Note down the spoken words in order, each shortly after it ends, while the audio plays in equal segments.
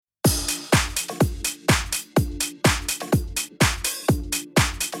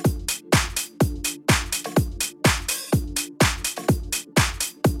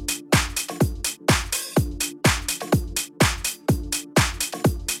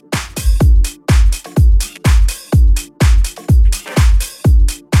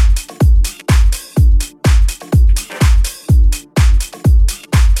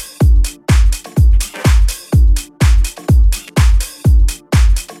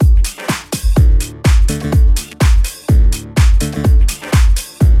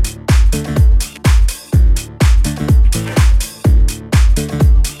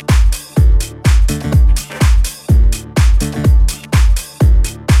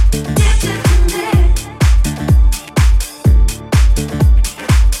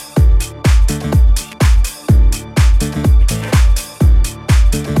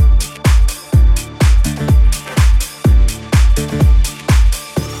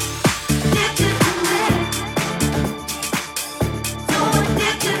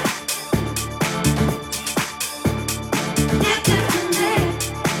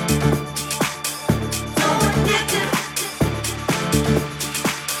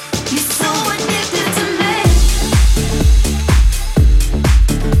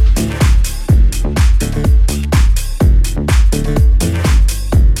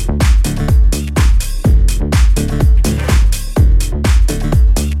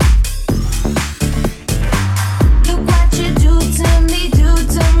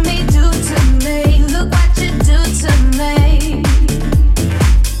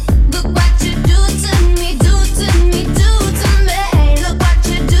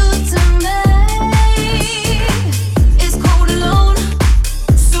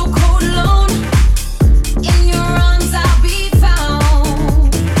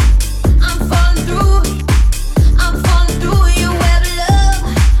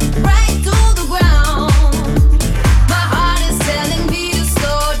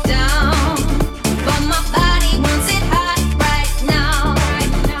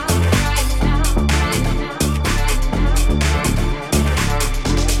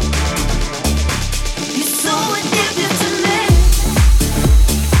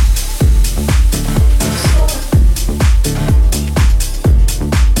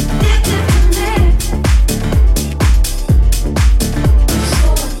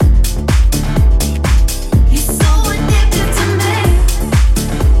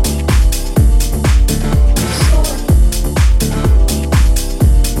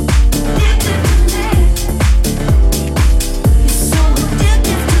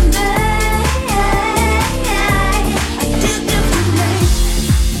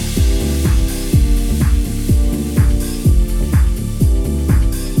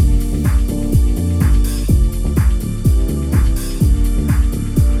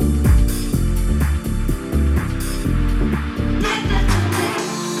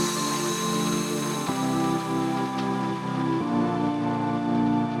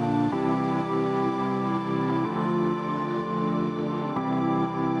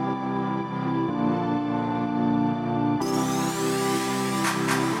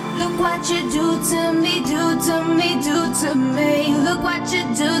what you do to me, do to me, do to me. Look what you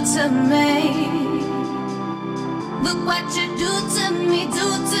do to me. Look what you do to me, do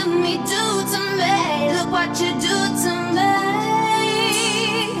to me, do to me. Look what you do to me.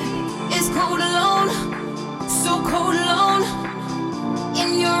 It's cold alone, so cold alone.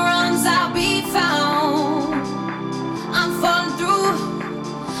 In your arms I'll be found.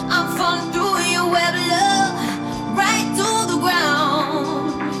 I'm falling through your web of love, right through the ground.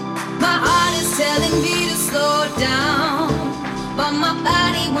 My heart is telling me to slow down, but my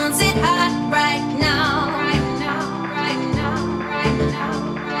body wants it hot right now. Right now, right now, right now,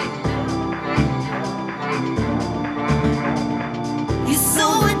 right now, right now, right now. You're so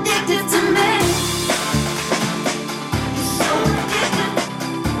addicted to me.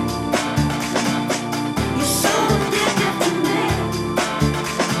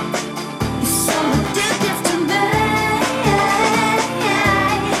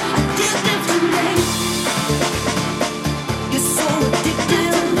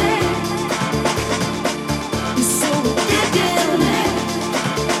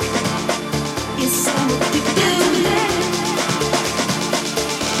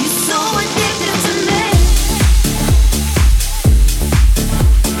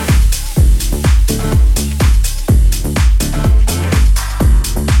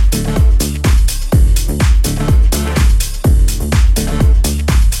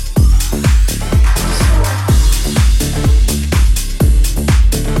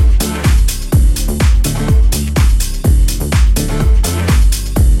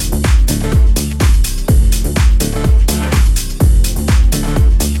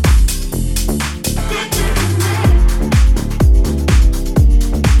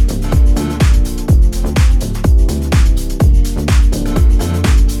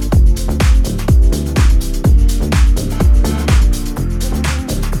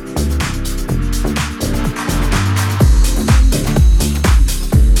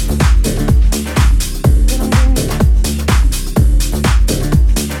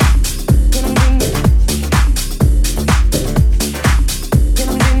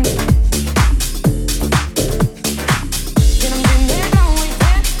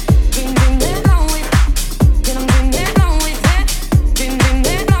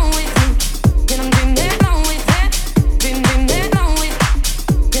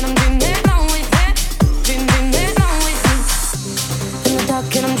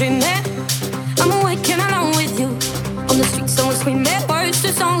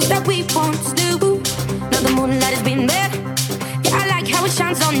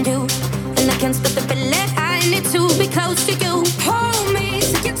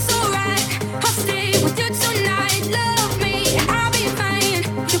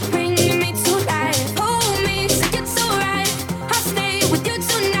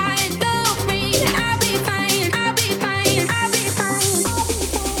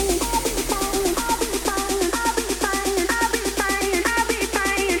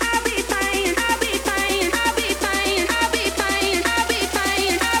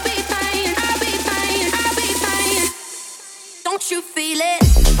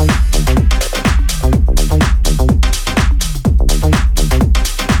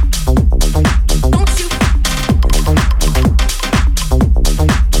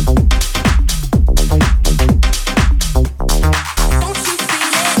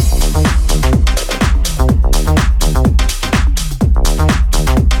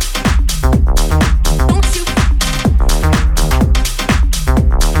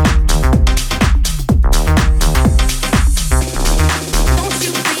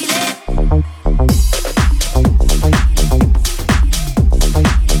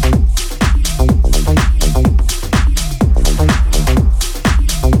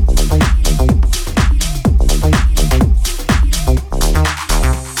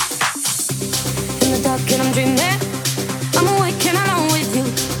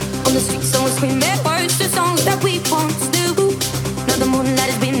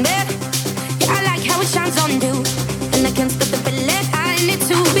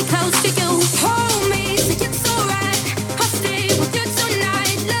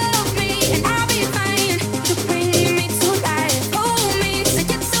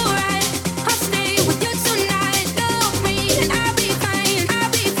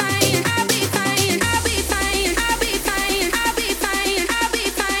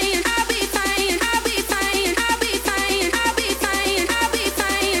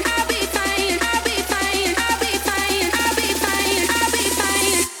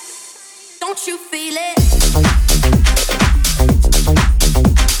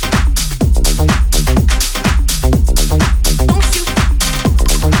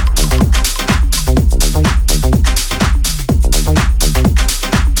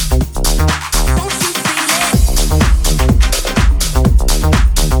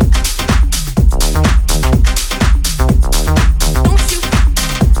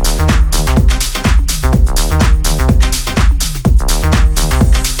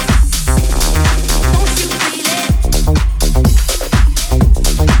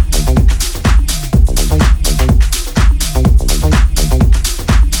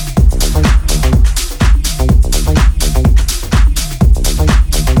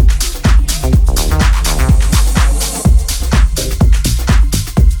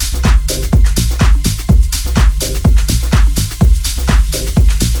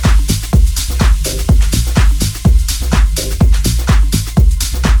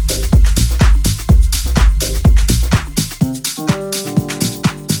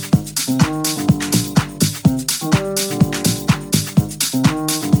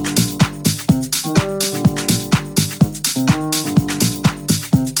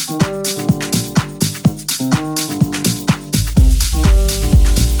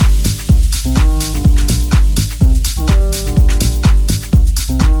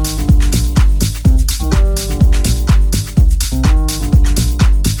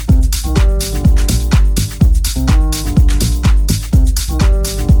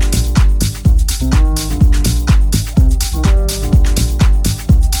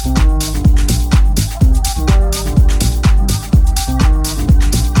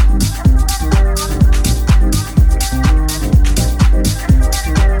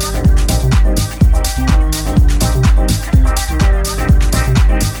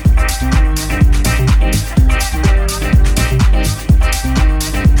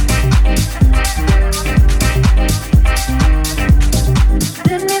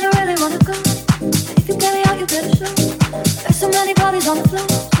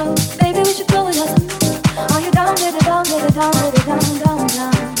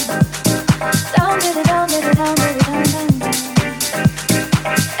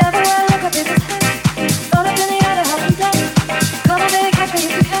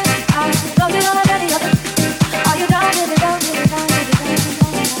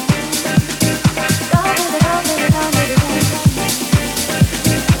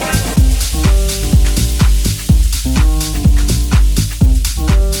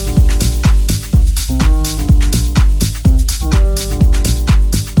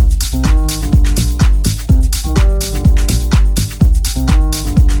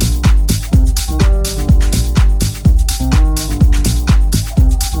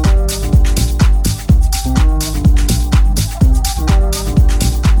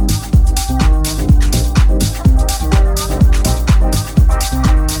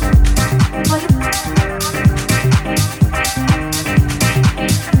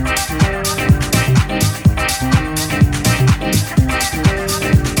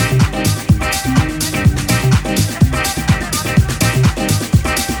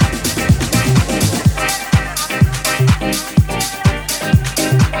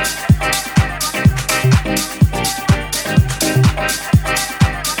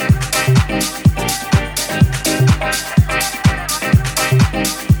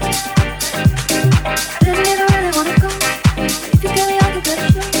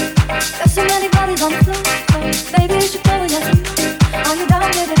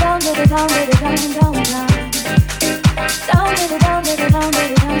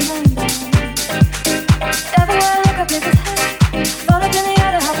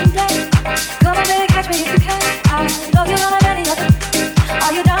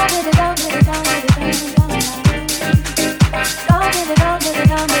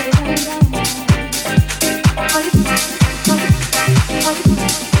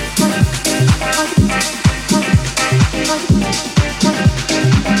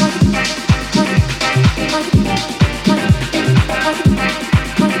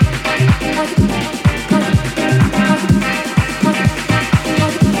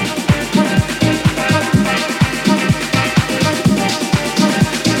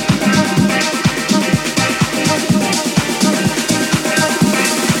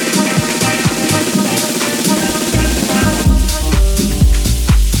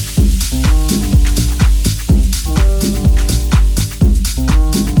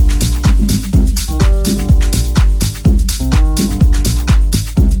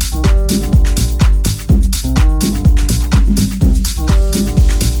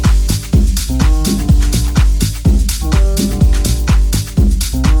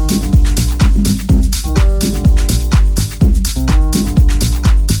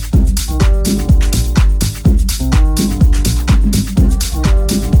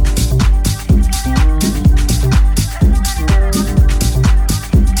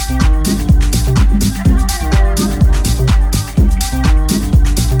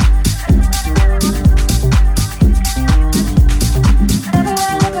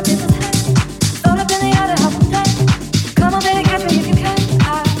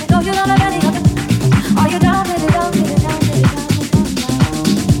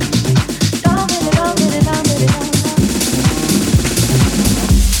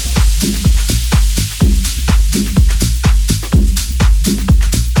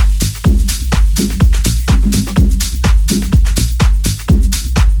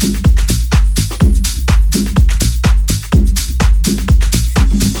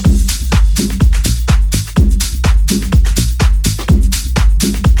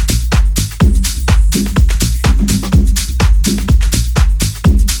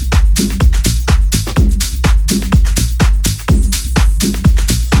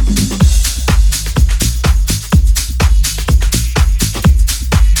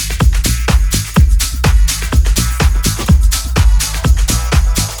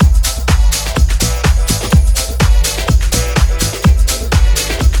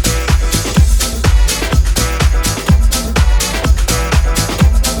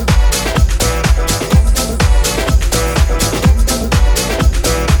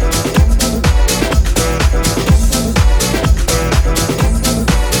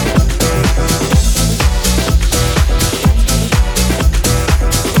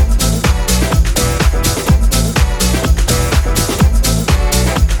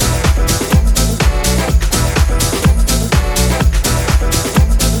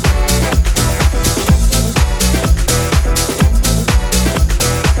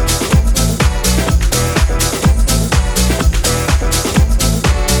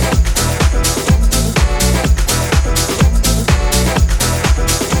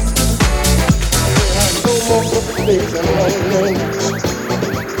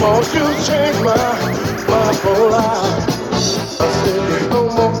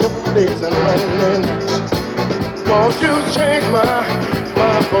 mistakes and running. Won't you change my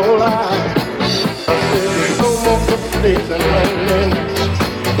whole life? I said no more mistakes and running.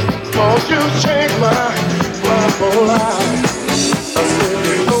 Won't you change my whole life? I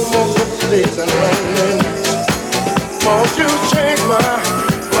said no more mistakes and running. Won't you change my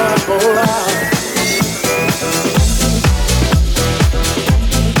whole life?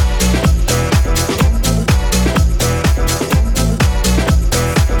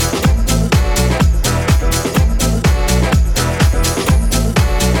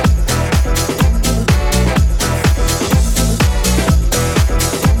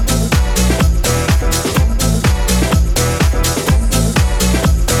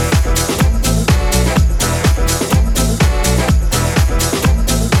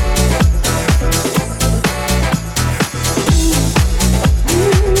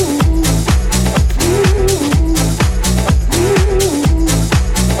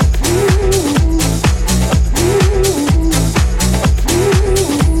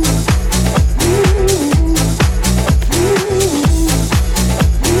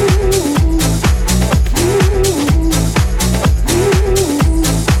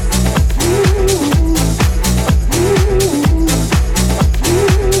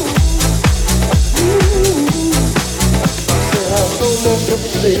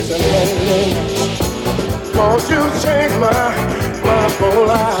 Won't you change my whole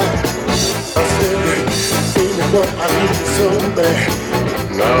life? I said, give me what I need so bad.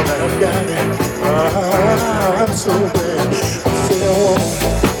 Now that I've got it, I'm so bad. I say I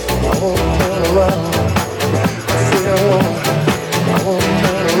won't turn around. I say I won't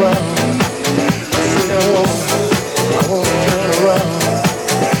turn around. I say I won't turn around.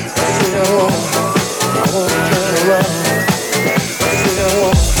 I say I won't turn around. I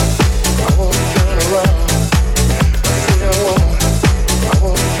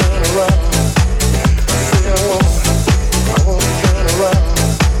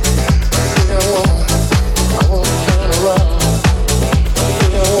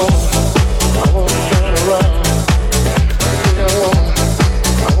say I won't. I won't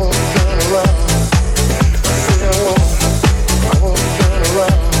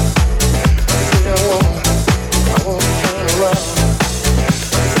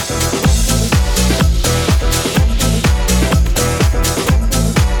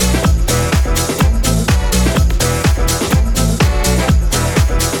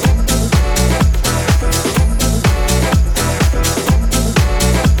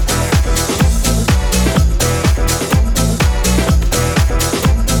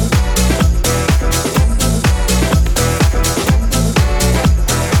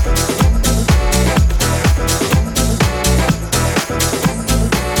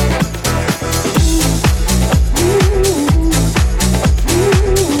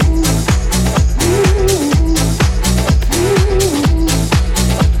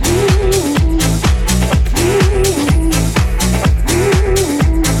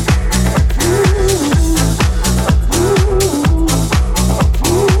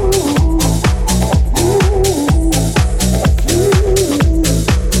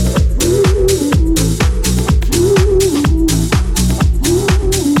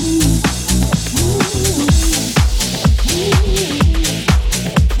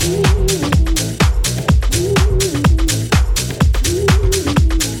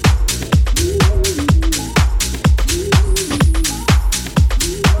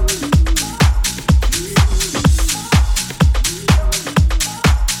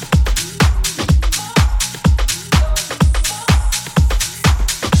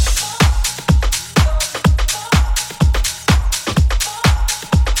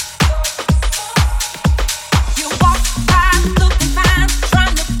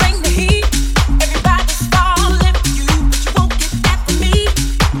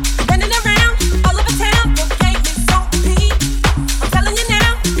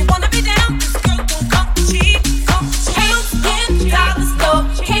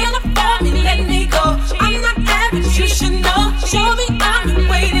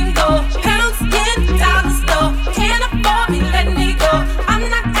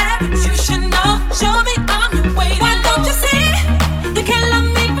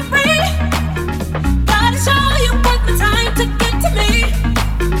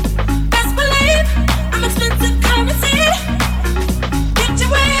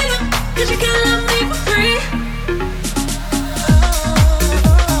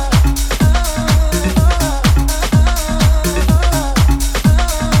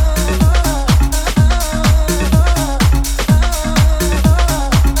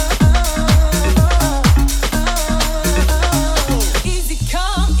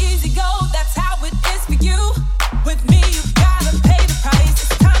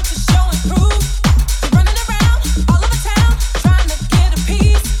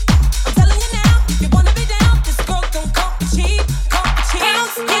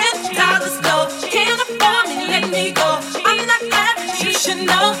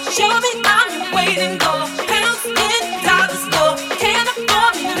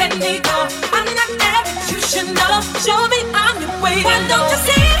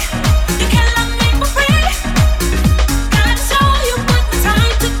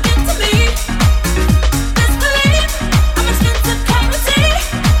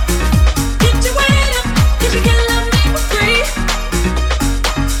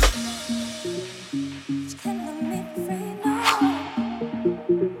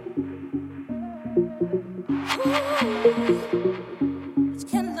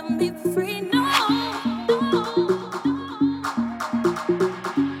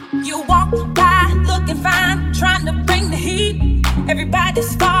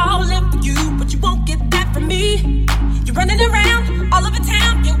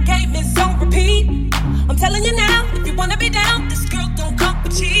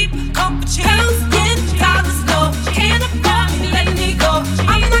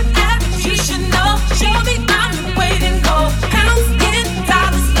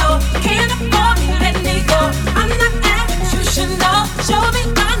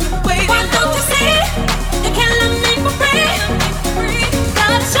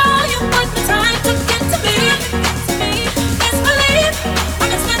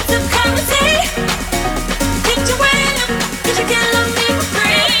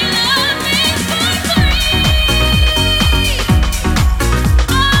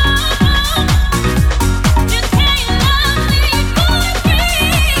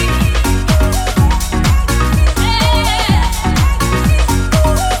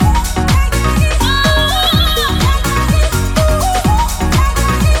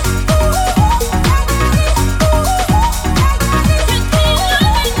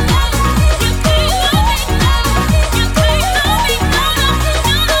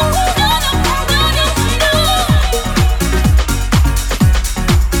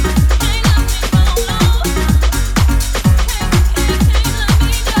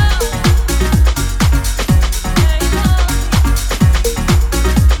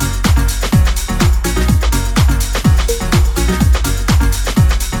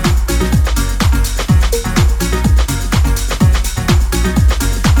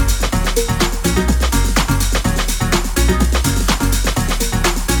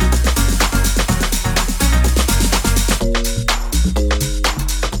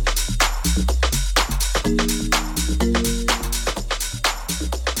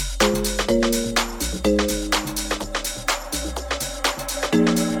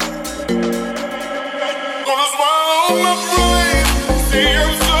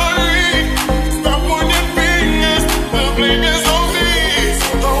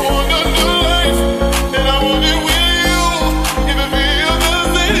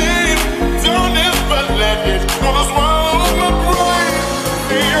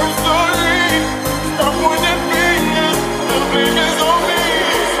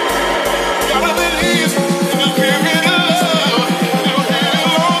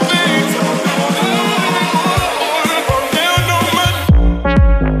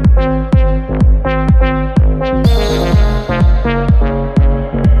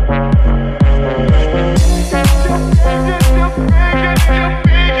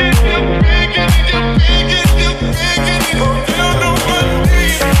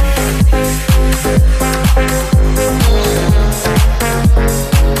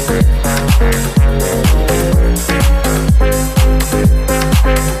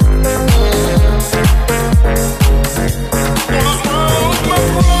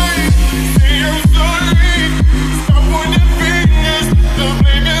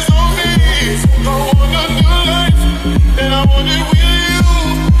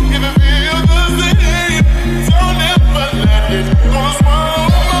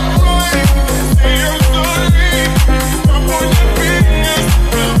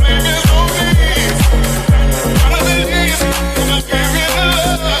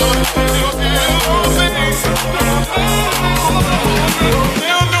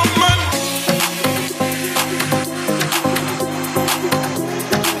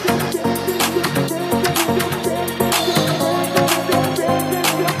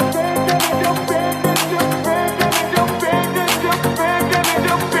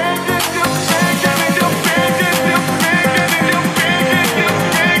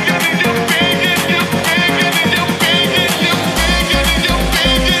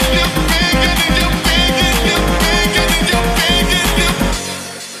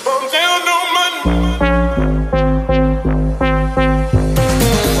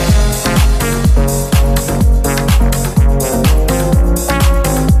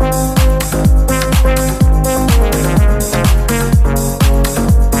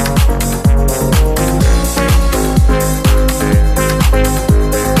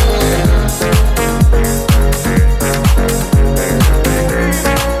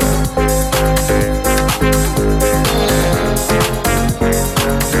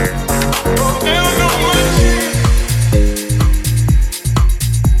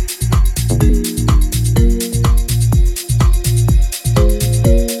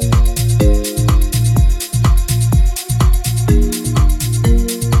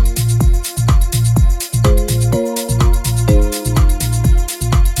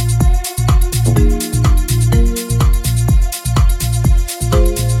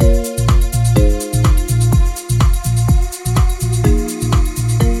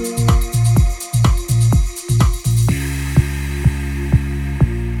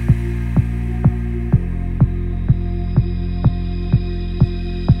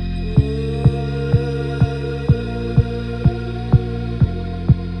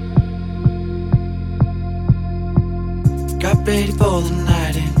Got ready for the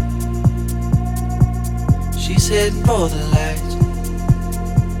night in. She's heading for the lights,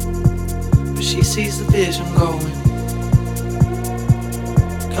 but she sees the vision going,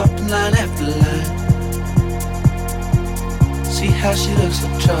 cupping line after line. See how she looks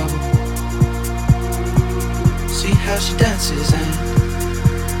like trouble, see how she dances and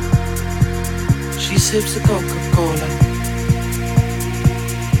she sips the Coca-Cola.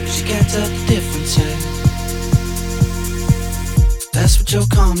 She can't tell the difference yet. That's what you're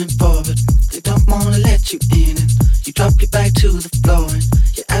coming for, but they don't wanna let you in. And you drop your back to the floor and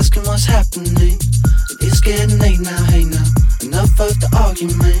you're asking what's happening. It's getting late now, hey now, enough of the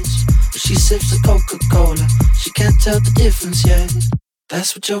arguments. But she sips the Coca-Cola, she can't tell the difference yet.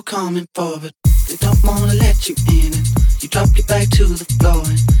 That's what you're coming for, but they don't wanna let you in. And you drop your back to the floor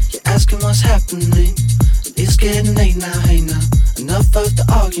and you're asking what's happening. It's getting late now, hey now, enough of the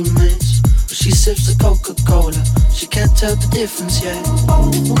arguments. But she sips the Coca-Cola, she can't tell the difference yet.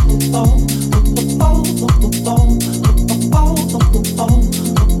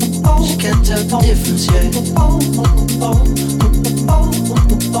 She can't tell the difference yet.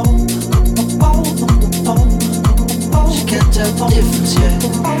 She can't tell the difference yet.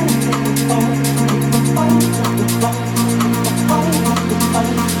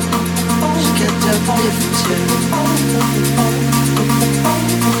 She can't tell the difference yet. She can't tell the difference yet.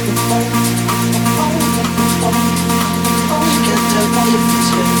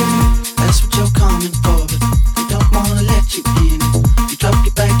 That's what you're coming for, but they don't wanna let you in. You drop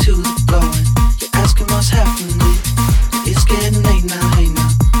your back to the floor and you're asking what's happening. It's getting late now, hey now,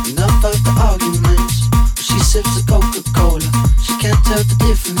 enough of the arguments. But she sips the Coca-Cola, she can't tell the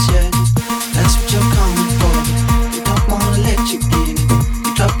difference yet. That's what you're coming for, but they don't wanna let you in.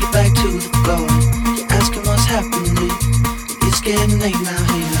 You drop your back to the floor and you're asking what's happening. It's getting late now,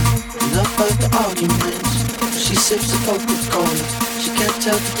 hey now, enough of the arguments. She sips the Coca-Cola, she can't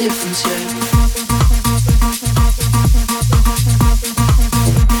tell the difference yet.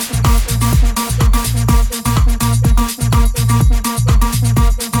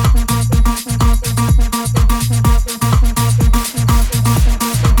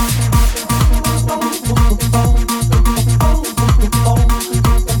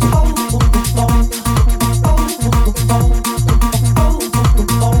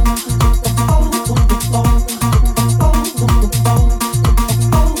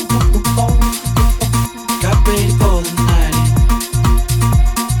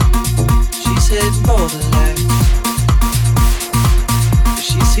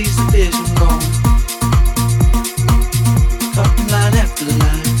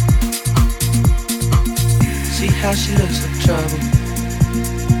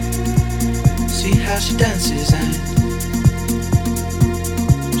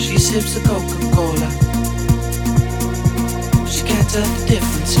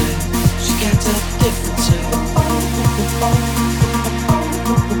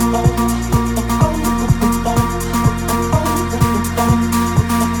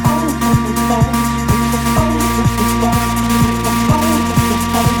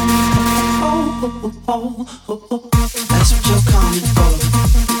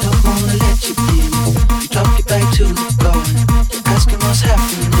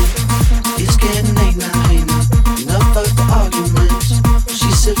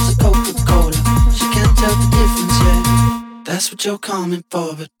 You're coming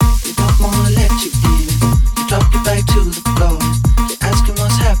for, but they don't wanna let you in. You drop your back to the floor and you're asking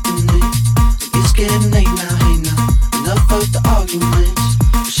what's happening. It's getting late now, hey now, enough of the arguments.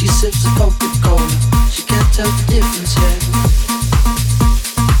 But she sips the Coca-Cola, she can't tell the difference yet.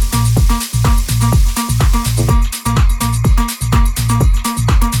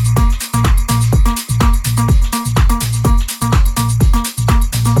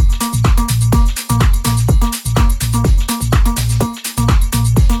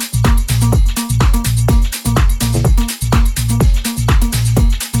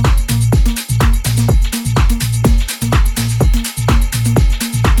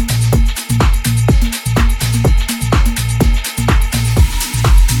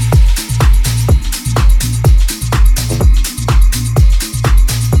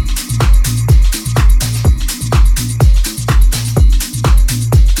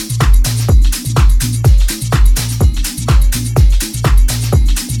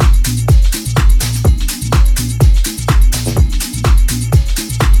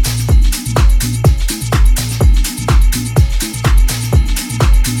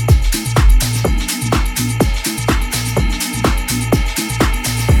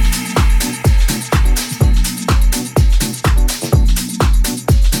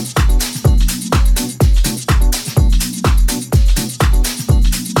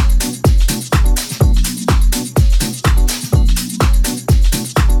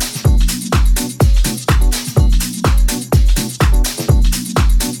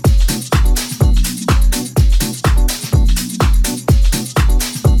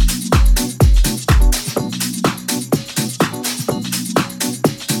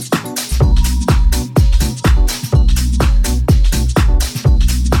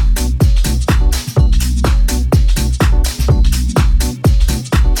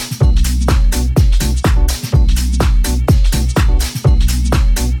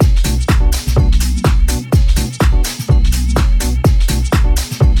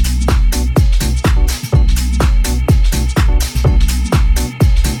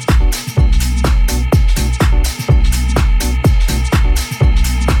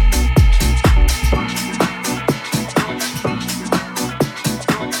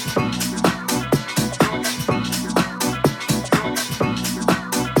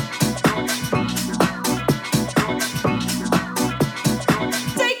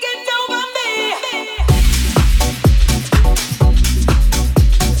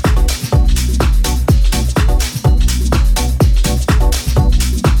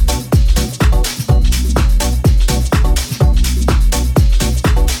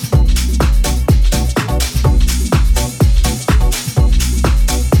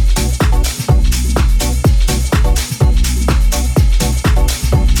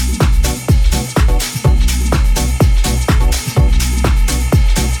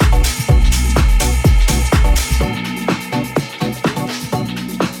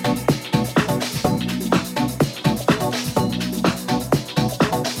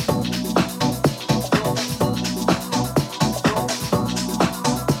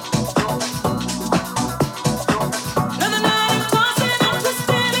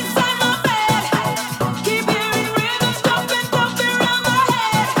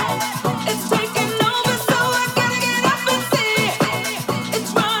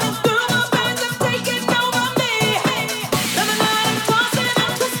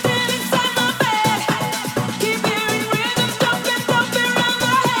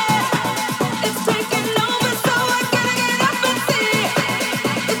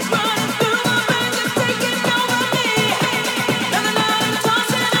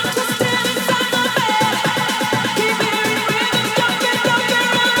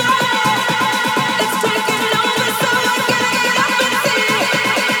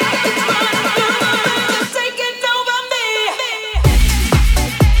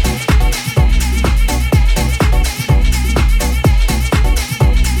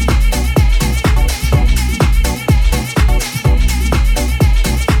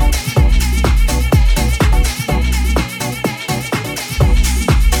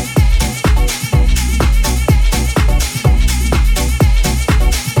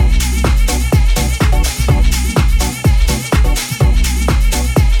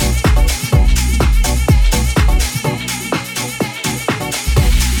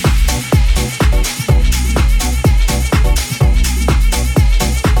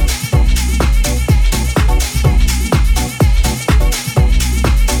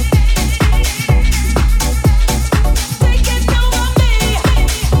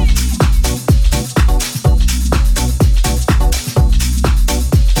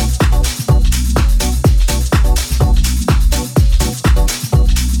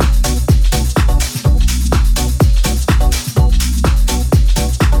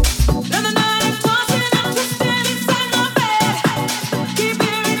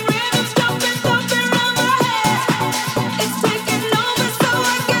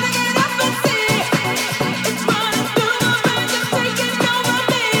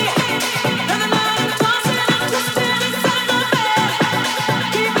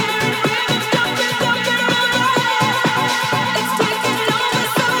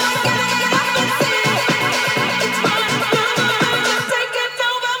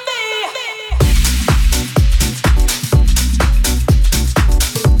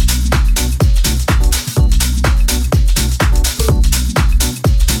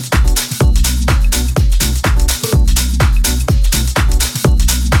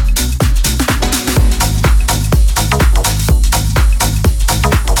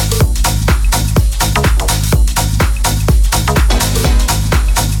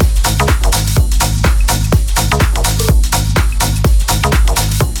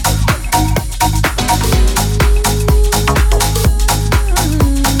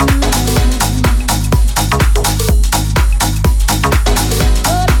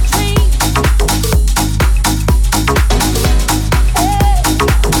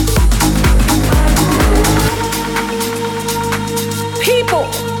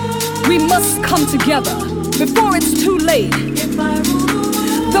 together before it's too late.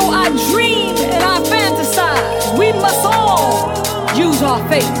 Though I dream and I fantasize, we must all use our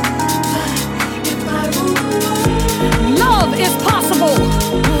faith. Love is possible.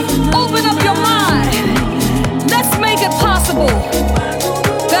 Open up your mind. Let's make it possible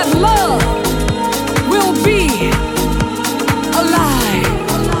that love will be alive.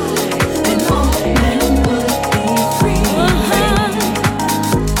 And all men would be free.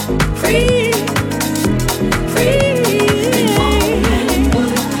 Free. Free. And all men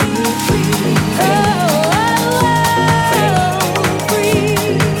would be free. Free.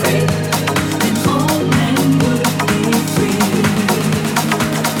 Free. And all men would be free.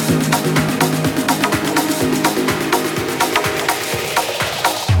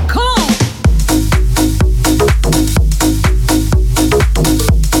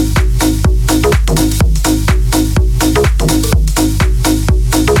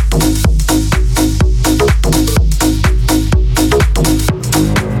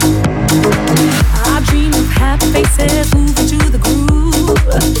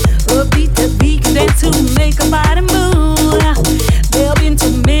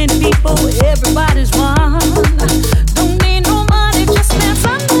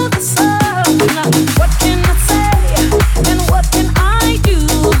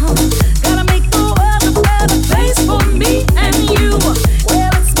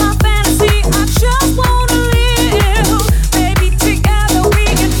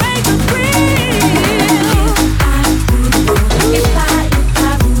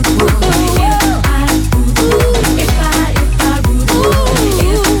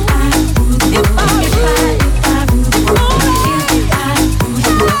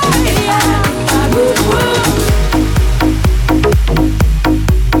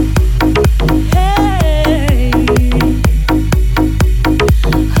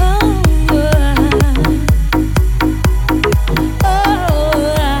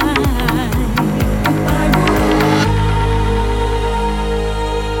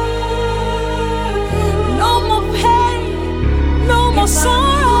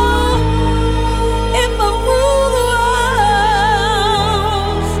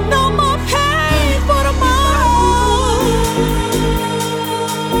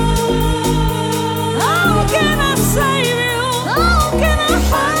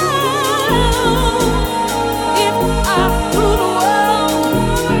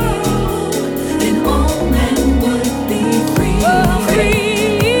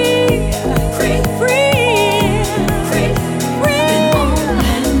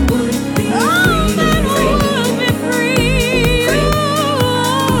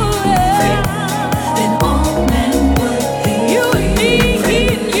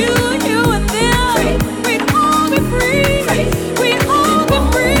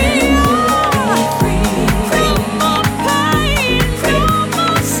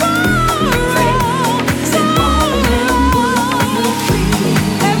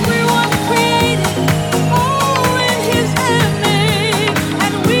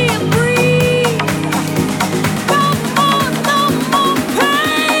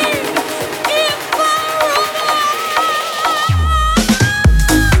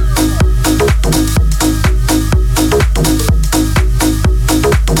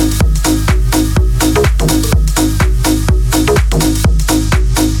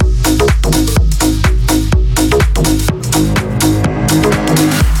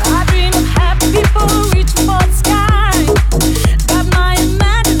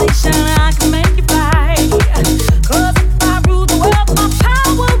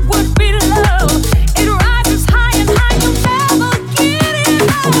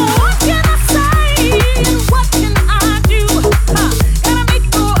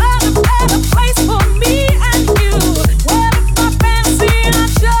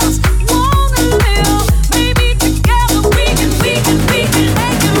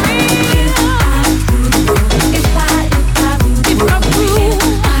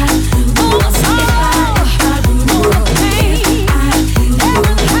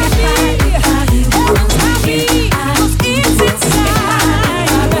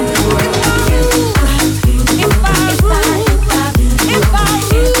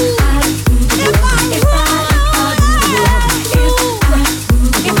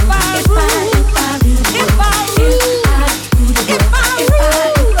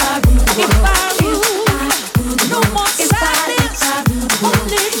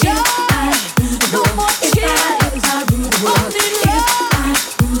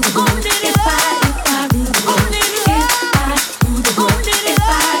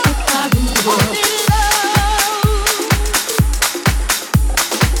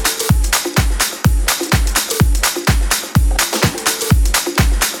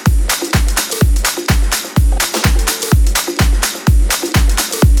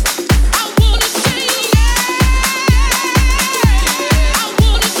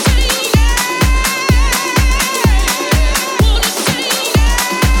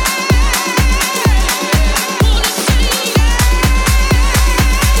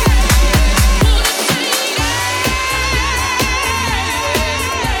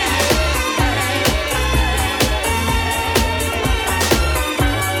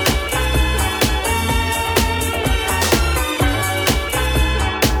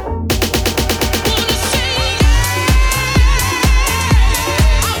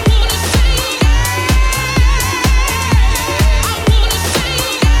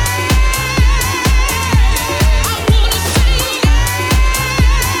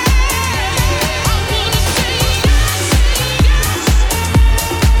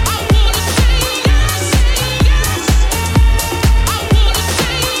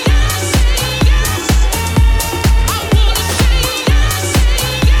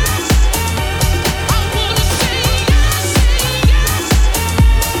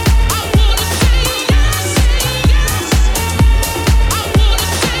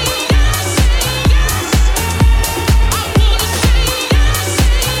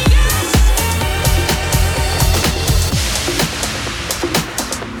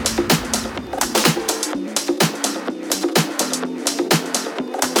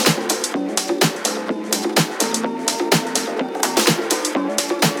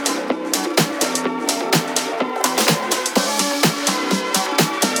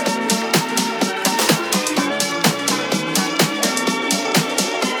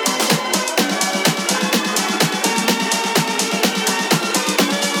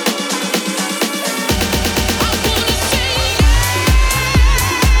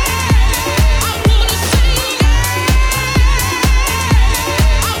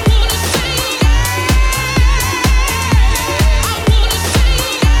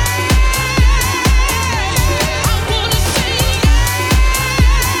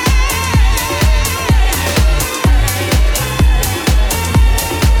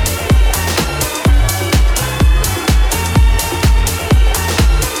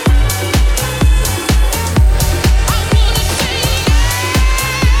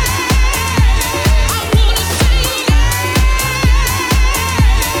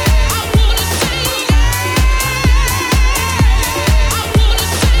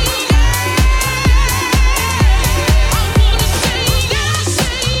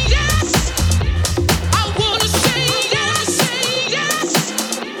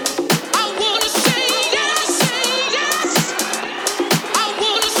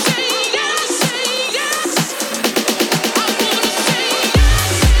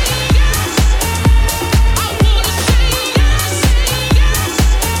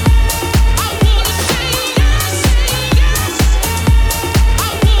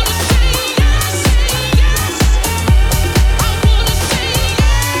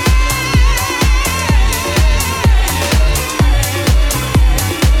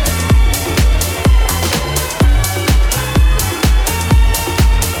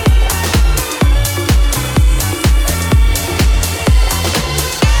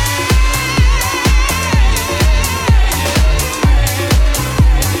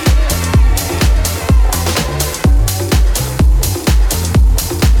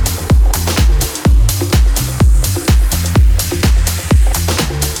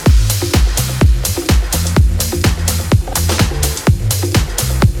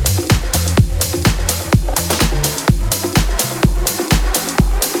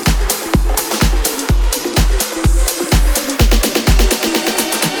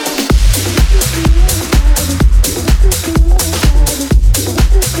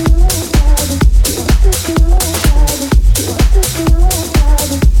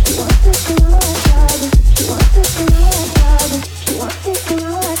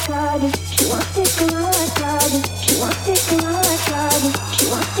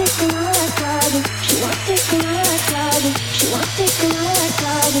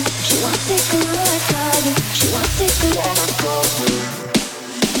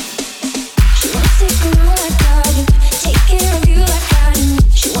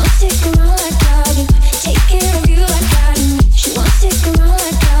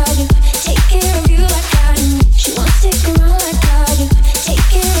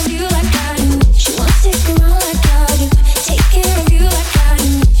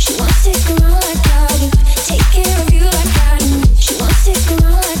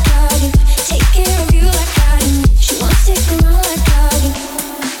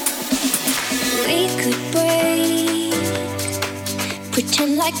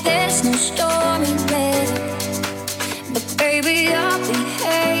 there's no stormy weather, but baby, I'll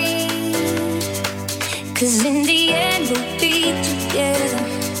behave. 'Cause in the end, we'll be together.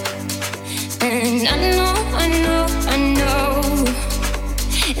 And I know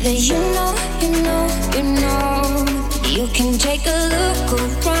that you know you can take a look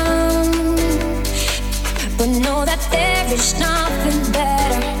around, but know that there is nothing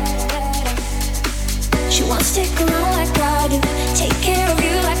better. She won't stick around like I do, take care of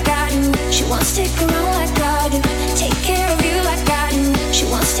you like I do. She won't stick around like I do, take care of you like I do. She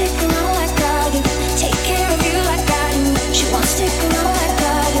won't stick around like I do, take care of you like I do. She won't stick around like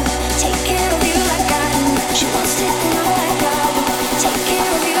I do, take care of you like I do. She won't stick around like I do, take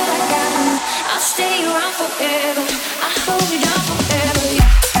care of you like I do. I'll stay around forever, I hold you down.